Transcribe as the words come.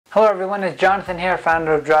Hello everyone, it's Jonathan here,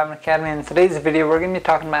 founder of Driving Academy, and in today's video we're going to be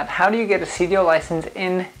talking about how do you get a CDL license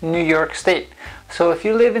in New York State. So if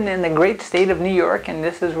you live in the great state of New York and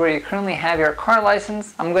this is where you currently have your car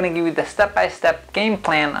license, I'm going to give you the step-by-step game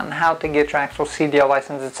plan on how to get your actual CDL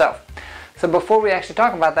license itself. So before we actually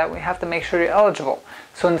talk about that, we have to make sure you're eligible.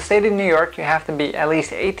 So in the state of New York, you have to be at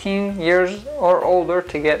least 18 years or older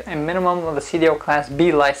to get a minimum of a CDL Class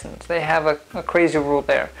B license. They have a crazy rule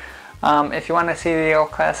there. If you want a CDL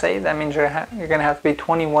Class A, that means you're going to have to be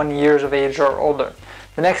 21 years of age or older.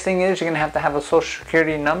 The next thing is you're going to have a Social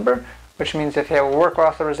Security number, which means if you have a work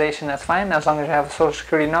authorization, that's fine, as long as you have a Social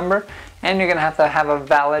Security number, and you're going to have a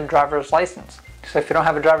valid driver's license. So if you don't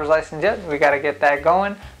have a driver's license yet, we got to get that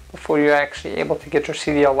going before you're actually able to get your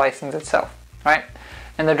CDL license itself, right?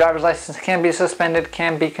 And the driver's license can be suspended,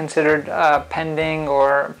 can be considered pending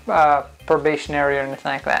or probationary or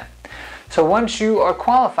anything like that. So once you are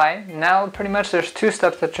qualified, now pretty much there's two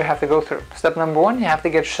steps that you have to go through. Step number one, you have to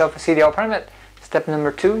get yourself a CDL permit. Step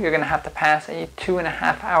number two, you're going to have to pass a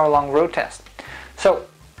 2.5 hour long road test. So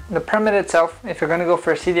the permit itself, if you're going to go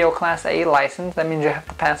for a CDL Class A license, that means you have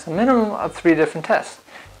to pass a minimum of 3 different tests: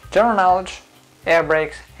 general knowledge, air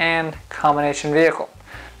brakes, and combination vehicle.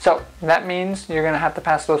 So that means you're going to have to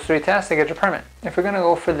pass those 3 tests to get your permit. If you're going to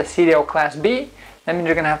go for the CDL Class B, that means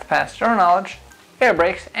you're going to have to pass general knowledge, air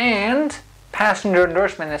brakes, and passenger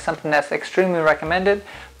endorsement is something that's extremely recommended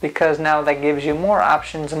because now that gives you more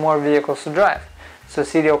options and more vehicles to drive. So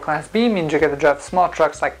CDL Class B means you get to drive small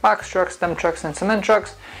trucks like box trucks, dump trucks, and cement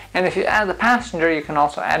trucks. And if you add the passenger, you can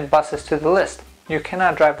also add buses to the list. You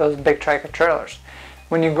cannot drive those big tractor trailers.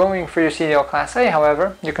 When you're going for your CDL Class A,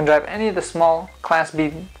 however, you can drive any of the small Class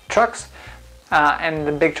B trucks and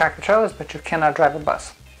the big tractor trailers, but you cannot drive a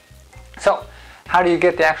bus. So how do you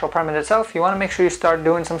get the actual permit itself? You want to make sure you start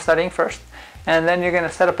doing some studying first, and then you're going to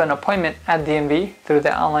set up an appointment at DMV through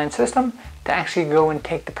the online system to actually go and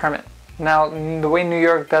take the permit. Now, the way New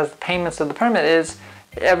York does the payments of the permit is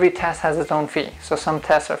every test has its own fee. So some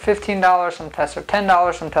tests are $15, some tests are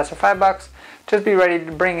 $10, some tests are $5. Just be ready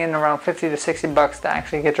to bring in around $50 to $60 to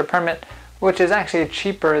actually get your permit, which is actually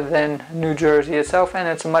cheaper than New Jersey itself, and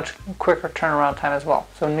it's a much quicker turnaround time as well.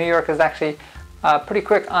 So New York is actually pretty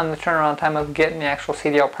quick on the turnaround time of getting the actual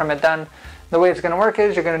CDL permit done. The way it's going to work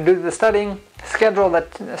is you're going to do the studying, schedule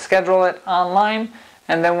it online,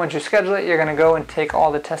 and then once you schedule it, you're going to go and take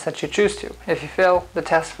all the tests that you choose to. If you fail the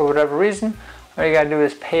test for whatever reason, all you got to do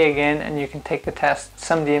is pay again and you can take the test.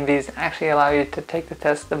 Some DMVs actually allow you to take the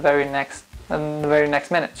test the very next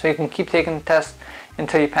minute. So you can keep taking the test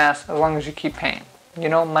until you pass as long as you keep paying. You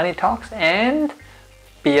know, money talks and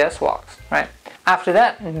BS walks, right? After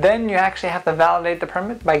that, then you actually have to validate the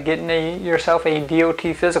permit by getting yourself a DOT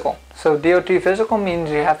physical. So DOT physical means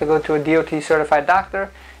you have to go to a DOT certified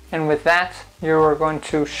doctor, and with that, you're going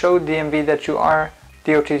to show DMV that you are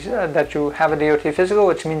that you have a DOT physical,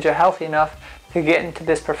 which means you're healthy enough to get into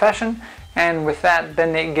this profession. And with that,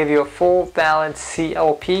 then they give you a full valid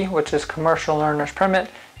CLP, which is Commercial Learner's Permit.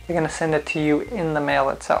 They're going to send it to you in the mail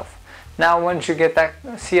itself. Now, once you get that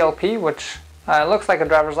CLP, which looks like a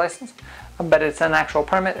driver's license, but it's an actual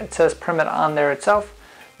permit, it says permit on there itself,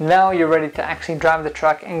 now you're ready to actually drive the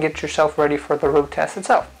truck and get yourself ready for the road test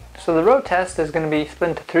itself. So the road test is going to be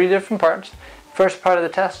split into 3 different parts. First part of the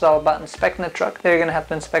test is all about inspecting the truck. They're going to have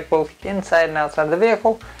to inspect both inside and outside of the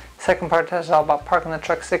vehicle. Second part of the test is all about parking the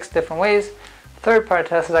truck 6 different ways. Third part of the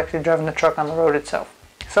test is actually driving the truck on the road itself.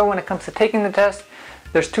 So when it comes to taking the test,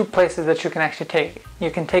 there's 2 places that you can actually take it. You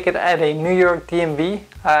can take it at a New York DMV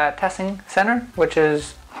testing center, which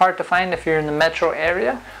is hard to find if you're in the metro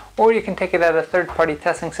area, or you can take it at a third-party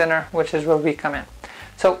testing center, which is where we come in.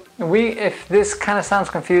 So if this kind of sounds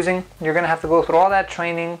confusing, you're going to have to go through all that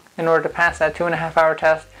training in order to pass that 2.5 hour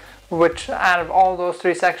test, which out of all those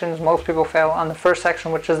 3 sections, most people fail on the first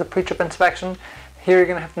section, which is the pre-trip inspection. Here you're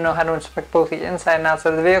going to have to know how to inspect both the inside and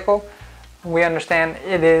outside of the vehicle. We understand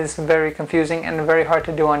it is very confusing and very hard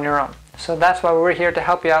to do on your own. So that's why we're here to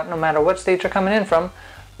help you out no matter what state you're coming in from.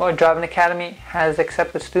 Well, Driving Academy has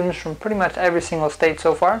accepted students from pretty much every single state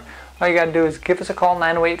so far. All you got to do is give us a call,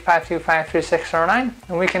 908-525-3609,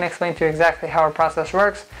 and we can explain to you exactly how our process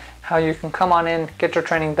works, how you can come on in, get your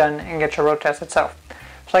training done, and get your road test itself.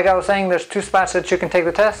 So like I was saying, there's 2 spots that you can take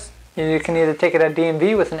the test. You can either take it at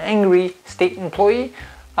DMV with an angry state employee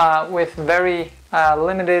with very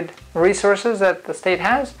limited resources that the state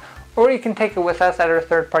has, or you can take it with us at our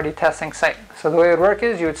third-party testing site. So the way it would work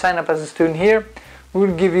is you would sign up as a student here. We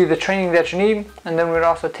would give you the training that you need, and then we would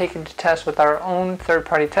also take you to test with our own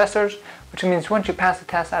third-party testers, which means once you pass the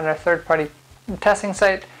test at our third-party testing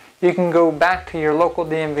site, you can go back to your local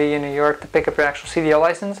DMV in New York to pick up your actual CDL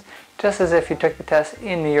license, just as if you took the test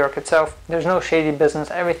in New York itself. There's no shady business.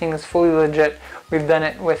 Everything is fully legit. We've done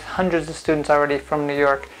it with hundreds of students already from New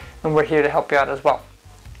York, and we're here to help you out as well.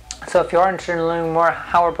 So if you are interested in learning more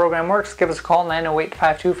how our program works, give us a call,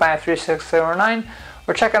 908-525-3609,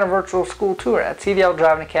 or check out a virtual school tour at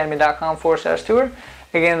cdldrivingacademy.com/tour.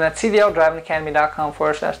 Again, that's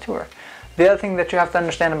cdldrivingacademy.com/tour. The other thing that you have to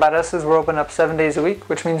understand about us is we're open up 7 days a week,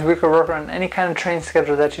 which means we can work on any kind of training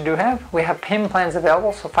schedule that you do have. We have payment plans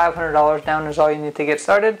available, so $500 down is all you need to get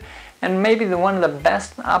started. And maybe one of the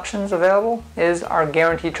best options available is our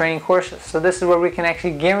guaranteed training courses. So this is where we can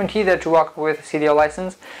actually guarantee that you walk away with a CDL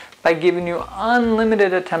license by giving you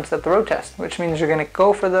unlimited attempts at the road test, which means you're going to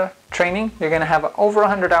go for the training, you're going to have over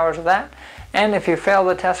 100 hours of that, and if you fail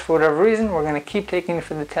the test for whatever reason, we're going to keep taking you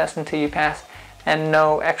for the test until you pass, and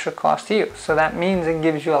no extra cost to you. So that means it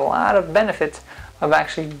gives you a lot of benefits of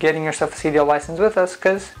actually getting yourself a CDL license with us,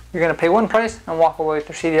 because you're going to pay one price and walk away with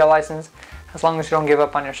your CDL license as long as you don't give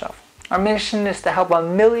up on yourself. Our mission is to help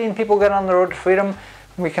 1 million people get on the road to freedom.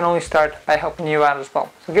 We can only start by helping you out as well.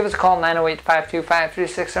 So give us a call,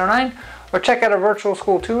 908-525-3609, or check out our virtual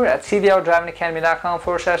school tour at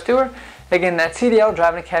cdldrivingacademy.com/tour. Again, that's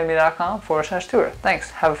cdldrivingacademy.com/tour.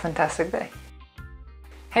 Thanks. Have a fantastic day.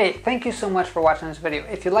 Hey, thank you so much for watching this video.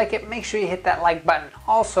 If you like it, make sure you hit that like button.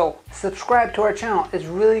 Also, subscribe to our channel. It's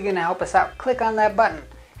really going to help us out. Click on that button.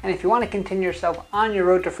 And if you want to continue yourself on your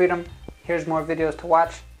road to freedom, here's more videos to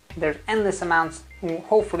watch. There's endless amounts.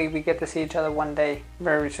 Hopefully we get to see each other one day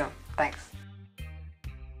very soon. Thanks.